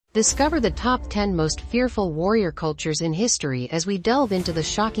Discover the top 10 most fearful warrior cultures in history as we delve into the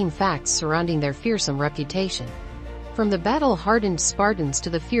shocking facts surrounding their fearsome reputation. From the battle-hardened Spartans to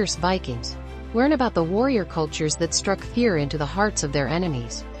the fierce Vikings, learn about the warrior cultures that struck fear into the hearts of their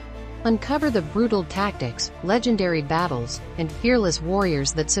enemies. Uncover the brutal tactics, legendary battles, and fearless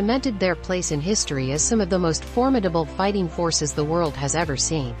warriors that cemented their place in history as some of the most formidable fighting forces the world has ever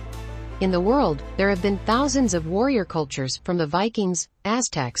seen. In the world, there have been thousands of warrior cultures, from the Vikings,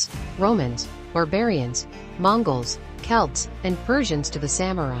 Aztecs, Romans, barbarians, Mongols, Celts, and Persians to the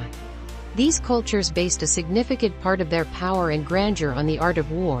samurai. These cultures based a significant part of their power and grandeur on the art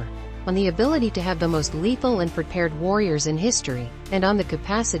of war, on the ability to have the most lethal and prepared warriors in history, and on the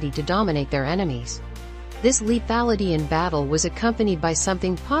capacity to dominate their enemies. This lethality in battle was accompanied by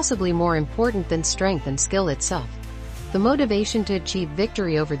something possibly more important than strength and skill itself: the motivation to achieve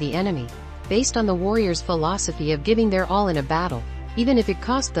victory over the enemy, based on the warrior's philosophy of giving their all in a battle, even if it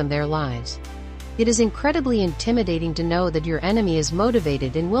cost them their lives. It is incredibly intimidating to know that your enemy is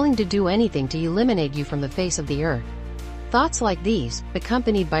motivated and willing to do anything to eliminate you from the face of the earth. Thoughts like these,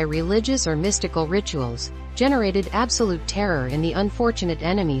 accompanied by religious or mystical rituals, generated absolute terror in the unfortunate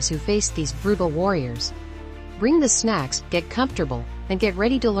enemies who faced these brutal warriors. Bring the snacks, get comfortable, and get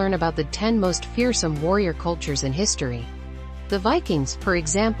ready to learn about the 10 most fearsome warrior cultures in history. The Vikings, for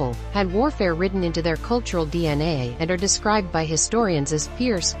example, had warfare written into their cultural DNA and are described by historians as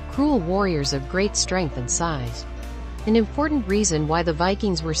fierce, cruel warriors of great strength and size. An important reason why the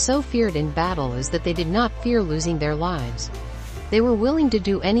Vikings were so feared in battle is that they did not fear losing their lives. They were willing to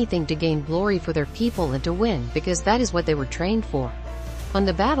do anything to gain glory for their people and to win, because that is what they were trained for. On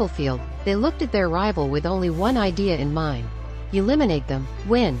the battlefield, they looked at their rival with only one idea in mind: eliminate them,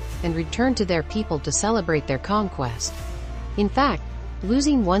 win, and return to their people to celebrate their conquest. In fact,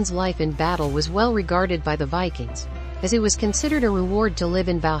 losing one's life in battle was well regarded by the Vikings, as it was considered a reward to live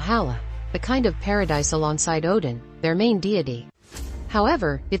in Valhalla, a kind of paradise alongside Odin, their main deity.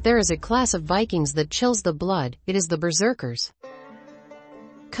 However, if there is a class of Vikings that chills the blood, it is the berserkers.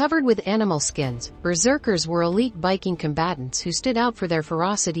 Covered with animal skins, berserkers were elite Viking combatants who stood out for their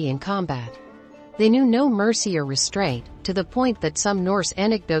ferocity in combat. They knew no mercy or restraint, to the point that some Norse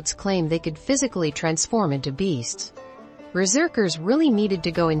anecdotes claim they could physically transform into beasts. Berserkers really needed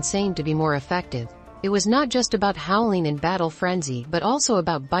to go insane to be more effective. It was not just about howling in battle frenzy, but also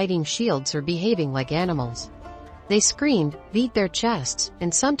about biting shields or behaving like animals. They screamed, beat their chests,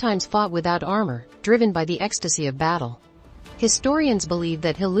 and sometimes fought without armor, driven by the ecstasy of battle. Historians believe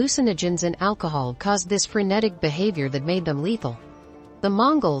that hallucinogens and alcohol caused this frenetic behavior that made them lethal. The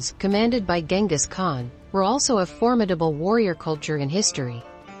Mongols, commanded by Genghis Khan, were also a formidable warrior culture in history.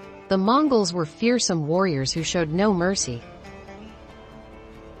 The Mongols were fearsome warriors who showed no mercy.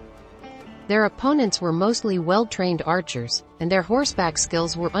 Their opponents were mostly well-trained archers, and their horseback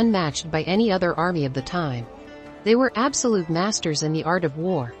skills were unmatched by any other army of the time. They were absolute masters in the art of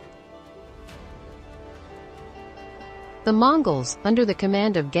war. The Mongols, under the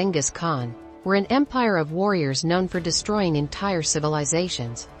command of Genghis Khan, were an empire of warriors known for destroying entire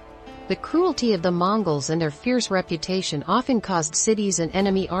civilizations. The cruelty of the Mongols and their fierce reputation often caused cities and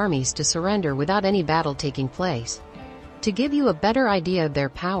enemy armies to surrender without any battle taking place. To give you a better idea of their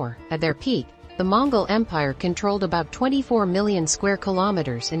power, at their peak, the Mongol Empire controlled about 24 million square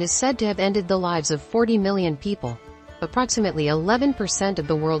kilometers and is said to have ended the lives of 40 million people, approximately 11% of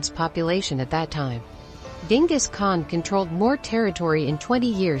the world's population at that time. Genghis Khan controlled more territory in 20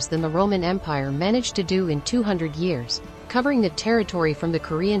 years than the Roman Empire managed to do in 200 years, covering the territory from the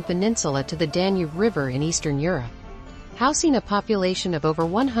Korean peninsula to the Danube River in Eastern Europe. Housing a population of over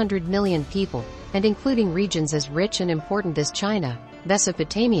 100 million people, and including regions as rich and important as China,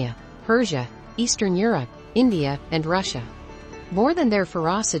 Mesopotamia, Persia, Eastern Europe, India, and Russia. More than their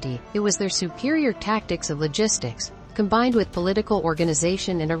ferocity, it was their superior tactics of logistics, combined with political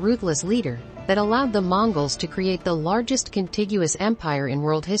organization and a ruthless leader, that allowed the Mongols to create the largest contiguous empire in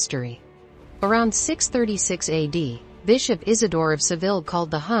world history. Around 636 AD, Bishop Isidore of Seville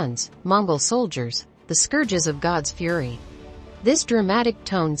called the Huns, Mongol soldiers, the scourges of God's fury. This dramatic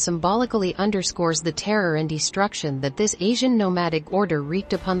tone symbolically underscores the terror and destruction that this Asian nomadic order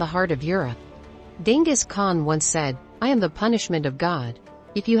wreaked upon the heart of Europe. Genghis Khan once said, "I am the punishment of God.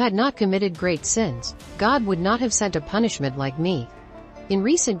 If you had not committed great sins, God would not have sent a punishment like me." In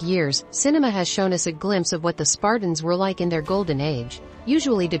recent years, cinema has shown us a glimpse of what the Spartans were like in their golden age,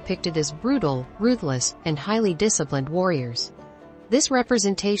 usually depicted as brutal, ruthless, and highly disciplined warriors. This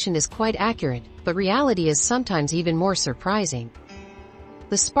representation is quite accurate, but reality is sometimes even more surprising.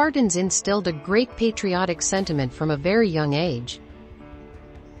 The Spartans instilled a great patriotic sentiment from a very young age.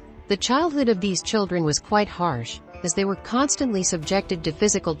 The childhood of these children was quite harsh, as they were constantly subjected to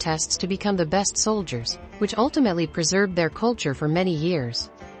physical tests to become the best soldiers, which ultimately preserved their culture for many years.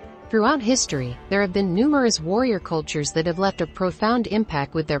 Throughout history, there have been numerous warrior cultures that have left a profound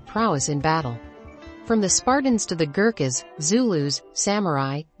impact with their prowess in battle. From the Spartans to the Gurkhas, Zulus,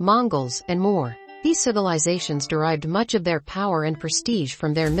 samurai, Mongols, and more, these civilizations derived much of their power and prestige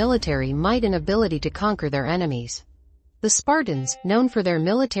from their military might and ability to conquer their enemies. The Spartans, known for their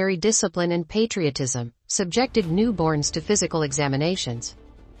military discipline and patriotism, subjected newborns to physical examinations.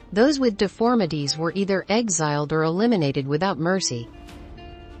 Those with deformities were either exiled or eliminated without mercy.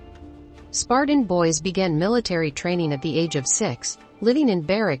 Spartan boys began military training at the age of 6, living in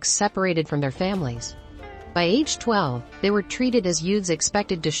barracks separated from their families. By age 12, they were treated as youths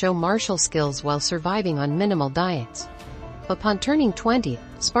expected to show martial skills while surviving on minimal diets. Upon turning 20,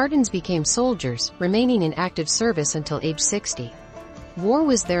 Spartans became soldiers, remaining in active service until age 60. War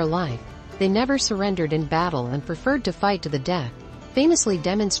was their life. They never surrendered in battle and preferred to fight to the death, famously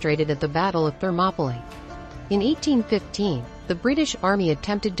demonstrated at the Battle of Thermopylae. In 1815, the British Army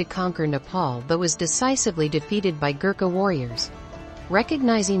attempted to conquer Nepal but was decisively defeated by Gurkha warriors.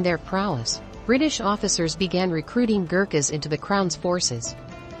 Recognizing their prowess, British officers began recruiting Gurkhas into the Crown's forces.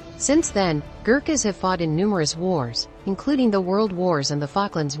 Since then, Gurkhas have fought in numerous wars, including the World Wars and the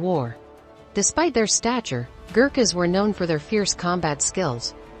Falklands War. Despite their stature, Gurkhas were known for their fierce combat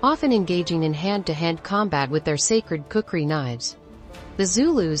skills, often engaging in hand-to-hand combat with their sacred kukri knives. The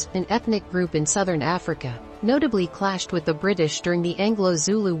Zulus, an ethnic group in southern Africa, notably clashed with the British during the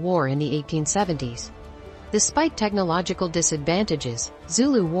Anglo-Zulu War in the 1870s. Despite technological disadvantages,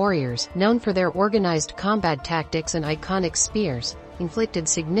 Zulu warriors, known for their organized combat tactics and iconic spears, inflicted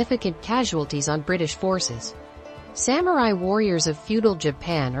significant casualties on British forces. Samurai warriors of feudal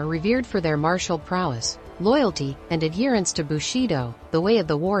Japan are revered for their martial prowess, loyalty, and adherence to Bushido, the way of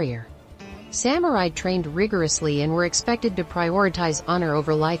the warrior. Samurai trained rigorously and were expected to prioritize honor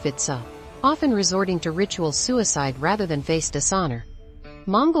over life itself, often resorting to ritual suicide rather than face dishonor.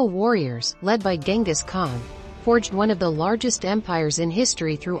 Mongol warriors, led by Genghis Khan, forged one of the largest empires in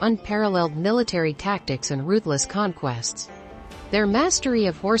history through unparalleled military tactics and ruthless conquests. Their mastery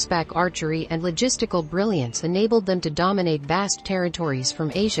of horseback archery and logistical brilliance enabled them to dominate vast territories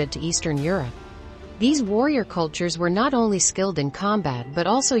from Asia to Eastern Europe. These warrior cultures were not only skilled in combat but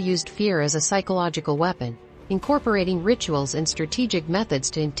also used fear as a psychological weapon, incorporating rituals and strategic methods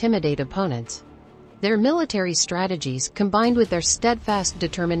to intimidate opponents. Their military strategies, combined with their steadfast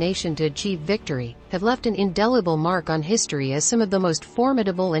determination to achieve victory, have left an indelible mark on history as some of the most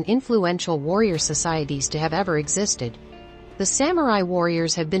formidable and influential warrior societies to have ever existed. The samurai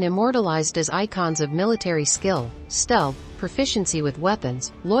warriors have been immortalized as icons of military skill, stealth, proficiency with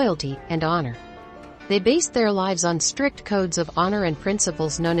weapons, loyalty, and honor. They based their lives on strict codes of honor and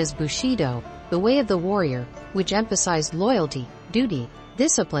principles known as Bushido, the way of the warrior, which emphasized loyalty, duty,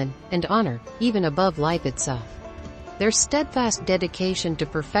 discipline, and honor, even above life itself. Their steadfast dedication to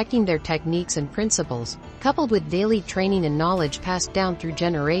perfecting their techniques and principles, coupled with daily training and knowledge passed down through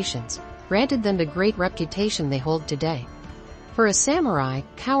generations, granted them the great reputation they hold today. For a samurai,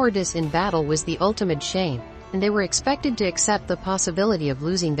 cowardice in battle was the ultimate shame, and they were expected to accept the possibility of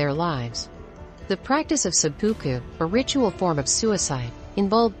losing their lives. The practice of seppuku, a ritual form of suicide,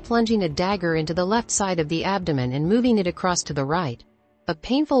 involved plunging a dagger into the left side of the abdomen and moving it across to the right, a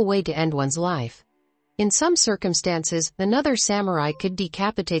painful way to end one's life. In some circumstances, another samurai could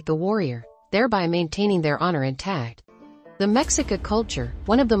decapitate the warrior, thereby maintaining their honor intact. The Mexica culture,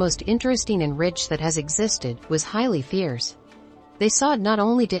 one of the most interesting and rich that has existed, was highly fierce. They sought not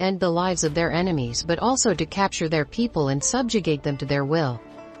only to end the lives of their enemies but also to capture their people and subjugate them to their will.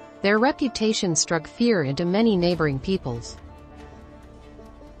 Their reputation struck fear into many neighboring peoples.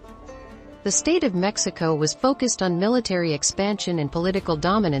 The state of Mexico was focused on military expansion and political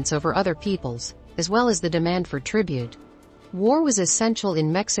dominance over other peoples, as well as the demand for tribute. War was essential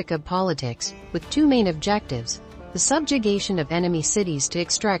in Mexican politics, with two main objectives: the subjugation of enemy cities to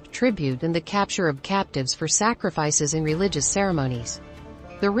extract tribute and the capture of captives for sacrifices in religious ceremonies.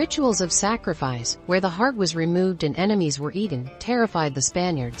 The rituals of sacrifice, where the heart was removed and enemies were eaten, terrified the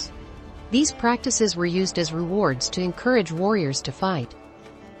Spaniards. These practices were used as rewards to encourage warriors to fight.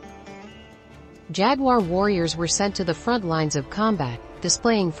 Jaguar warriors were sent to the front lines of combat,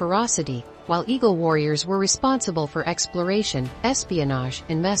 displaying ferocity, while eagle warriors were responsible for exploration, espionage,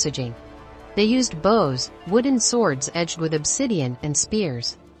 and messaging. They used bows, wooden swords edged with obsidian, and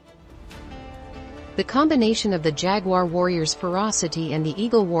spears. The combination of the jaguar warrior's ferocity and the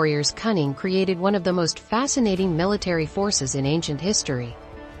eagle warrior's cunning created one of the most fascinating military forces in ancient history.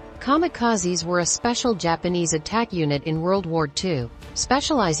 Kamikazes were a special Japanese attack unit in World War II,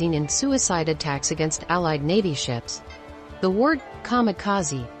 specializing in suicide attacks against Allied Navy ships. The word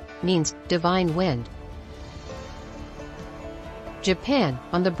kamikaze means divine wind. Japan,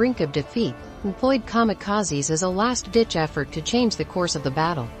 on the brink of defeat, employed kamikazes as a last-ditch effort to change the course of the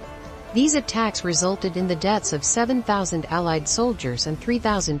battle. These attacks resulted in the deaths of 7,000 Allied soldiers and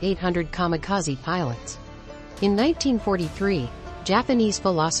 3,800 kamikaze pilots. In 1943, Japanese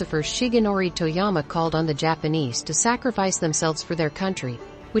philosopher Shigenori Toyama called on the Japanese to sacrifice themselves for their country,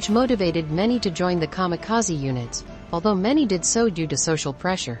 which motivated many to join the kamikaze units, although many did so due to social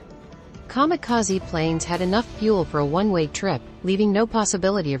pressure. Kamikaze planes had enough fuel for a one-way trip, leaving no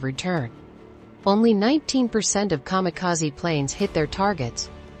possibility of return. Only 19% of kamikaze planes hit their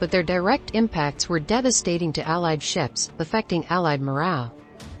targets, but their direct impacts were devastating to Allied ships, affecting Allied morale.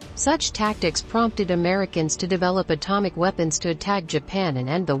 Such tactics prompted Americans to develop atomic weapons to attack Japan and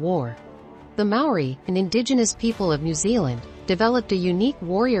end the war. The Maori, an indigenous people of New Zealand, developed a unique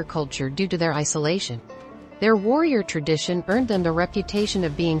warrior culture due to their isolation. Their warrior tradition earned them the reputation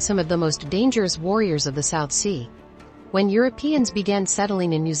of being some of the most dangerous warriors of the South Sea. When Europeans began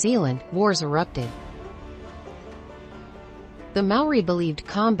settling in New Zealand, wars erupted. The Maori believed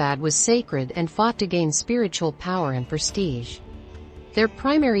combat was sacred and fought to gain spiritual power and prestige. Their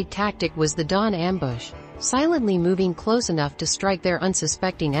primary tactic was the dawn ambush, silently moving close enough to strike their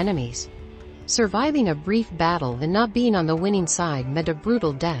unsuspecting enemies. Surviving a brief battle and not being on the winning side meant a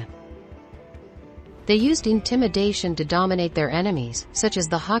brutal death. They used intimidation to dominate their enemies, such as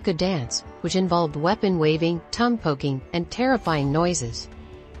the haka dance, which involved weapon waving, tongue poking, and terrifying noises.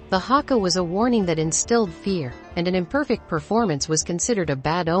 The haka was a warning that instilled fear, and an imperfect performance was considered a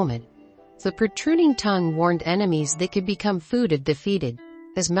bad omen. The protruding tongue warned enemies they could become food if defeated,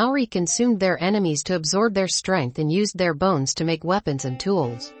 as Maori consumed their enemies to absorb their strength and used their bones to make weapons and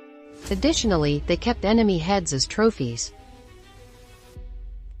tools. Additionally, they kept enemy heads as trophies.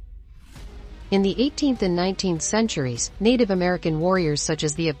 In the 18th and 19th centuries, Native American warriors such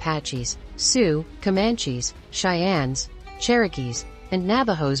as the Apaches, Sioux, Comanches, Cheyennes, Cherokees, and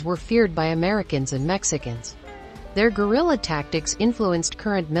Navajos were feared by Americans and Mexicans. Their guerrilla tactics influenced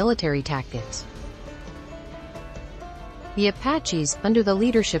current military tactics. The Apaches, under the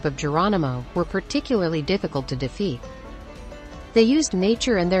leadership of Geronimo, were particularly difficult to defeat. They used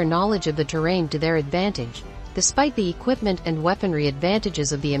nature and their knowledge of the terrain to their advantage, despite the equipment and weaponry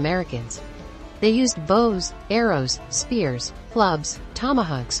advantages of the Americans. They used bows, arrows, spears, clubs,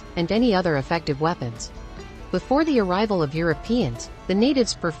 tomahawks, and any other effective weapons. Before the arrival of Europeans, the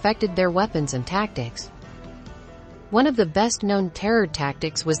natives perfected their weapons and tactics. One of the best-known terror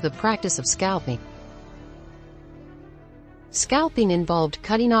tactics was the practice of scalping. Scalping involved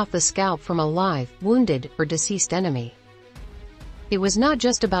cutting off the scalp from a live, wounded, or deceased enemy. It was not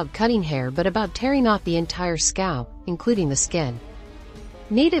just about cutting hair but about tearing off the entire scalp, including the skin.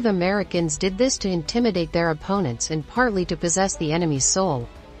 Native Americans did this to intimidate their opponents and partly to possess the enemy's soul.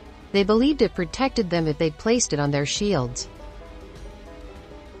 They believed it protected them if they placed it on their shields.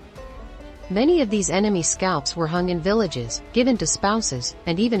 Many of these enemy scalps were hung in villages, given to spouses,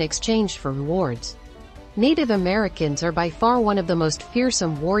 and even exchanged for rewards. Native Americans are by far one of the most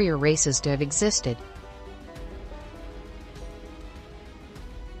fearsome warrior races to have existed.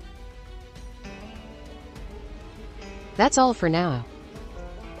 That's all for now.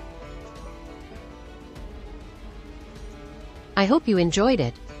 I hope you enjoyed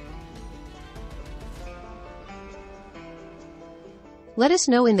it. Let us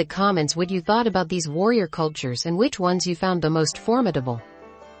know in the comments what you thought about these warrior cultures and which ones you found the most formidable.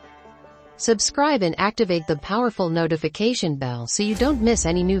 Subscribe and activate the powerful notification bell so you don't miss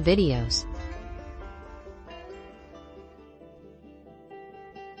any new videos.